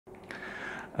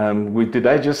We're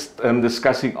today just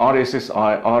discussing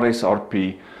RSSI,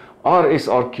 RSRP,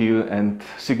 RSRQ and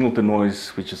signal to noise,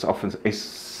 which is often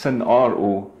SNIR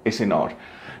or SNR.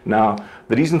 Now,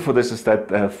 the reason for this is that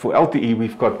for LTE,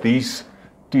 we've got these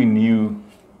two new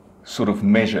sort of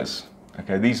measures.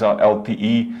 Okay, these are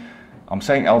LTE. I'm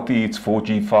saying LTE, it's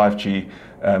 4G, 5G.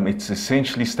 It's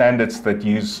essentially standards that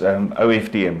use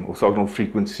OFDM, orthogonal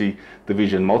frequency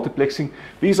division multiplexing.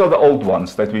 These are the old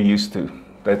ones that we're used to,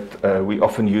 that we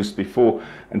often used before,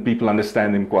 and people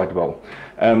understand them quite well.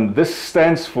 This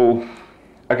stands for,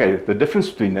 okay, the difference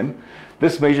between them.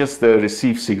 This measures the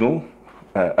received signal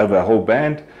over a whole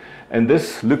band, and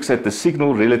this looks at the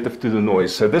signal relative to the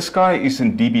noise. So this guy is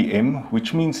in dBm,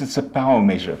 which means it's a power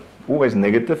measure. Always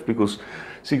negative, because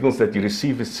signals that you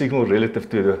receive is signal relative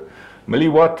to the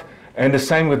milliwatt, and the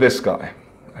same with this guy.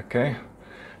 Okay,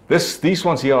 these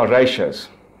ones here are ratios.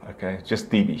 Okay, just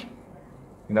dB.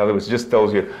 In other words, just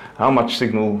tells you how much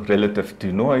signal relative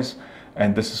to noise,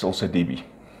 and this is also dB.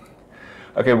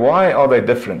 Okay, why are they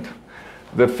different?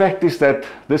 The fact is that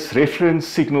this reference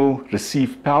signal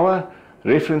receive power,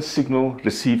 reference signal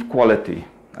receive quality.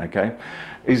 Okay,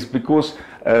 is because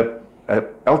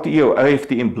LTE or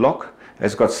OFDM block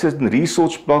has got certain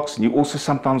resource blocks, and you also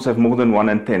sometimes have more than one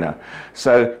antenna.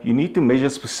 So you need to measure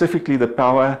specifically the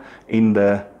power in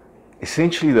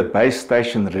essentially the base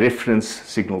station reference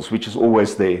signals, which is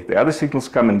always there. The other signals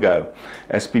come and go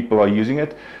as people are using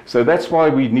it. So that's why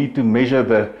we need to measure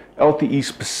the LTE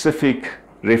specific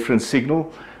reference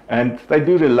signal, and they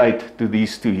do relate to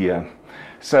these two here.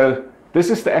 So this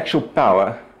is the actual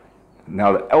power,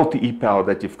 now the LTE power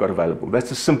that you've got available. That's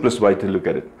the simplest way to look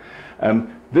at it.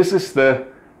 This is the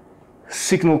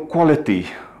signal quality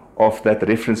of that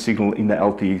reference signal in the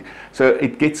LTE. So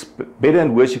it gets better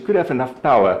and worse. You could have enough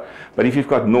power, but if you've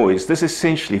got noise, this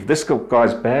essentially, if this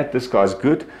guy's bad, this guy's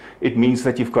good, it means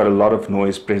that you've got a lot of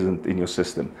noise present in your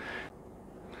system.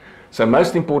 So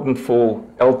most important for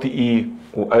LTE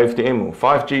or OFDM or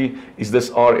 5G is this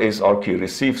RSRQ,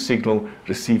 receive signal,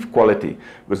 receive quality,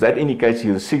 because that indicates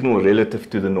you the signal relative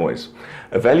to the noise.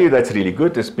 A value that's really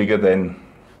good is bigger than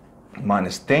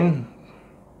 -10.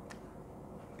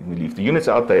 We leave the units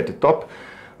out there at the top.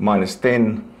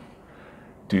 -10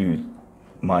 to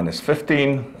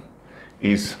 -15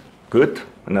 is good.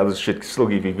 Another should still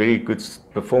give you very good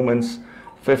performance.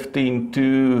 15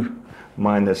 to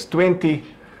 -20.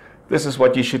 This is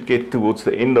what you should get towards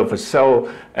the end of a cell,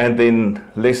 and then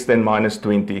less than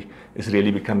 -20 is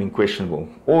really becoming questionable.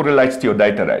 All relates to your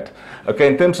data rate. Okay,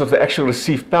 in terms of the actual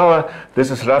received power,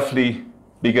 this is roughly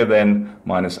bigger than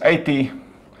 -80.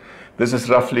 This is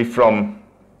roughly from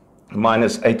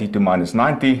 -80 to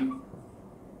 -90.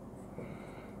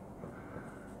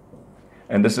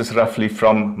 And this is roughly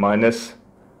from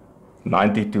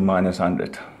 -90 to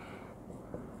 -100.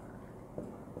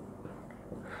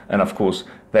 And of course,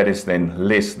 that is then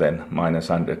less than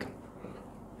 -100.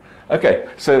 Okay,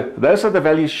 so those are the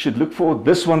values you should look for.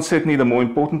 This one's certainly the more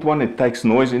important one. It takes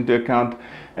noise into account.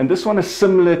 And this one is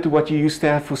similar to what you used to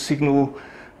have for signal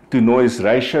to noise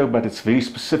ratio, but it's very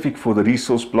specific for the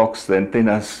resource blocks, the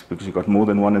antennas, because you've got more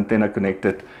than one antenna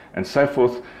connected, and so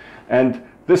forth. And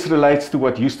this relates to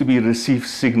what used to be received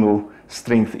signal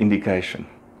strength indication.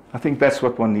 I think that's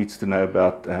what one needs to know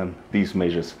about these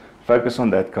measures. Focus on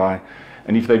that guy.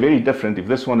 And if they're very different, if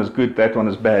this one is good, that one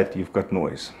is bad, you've got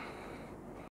noise.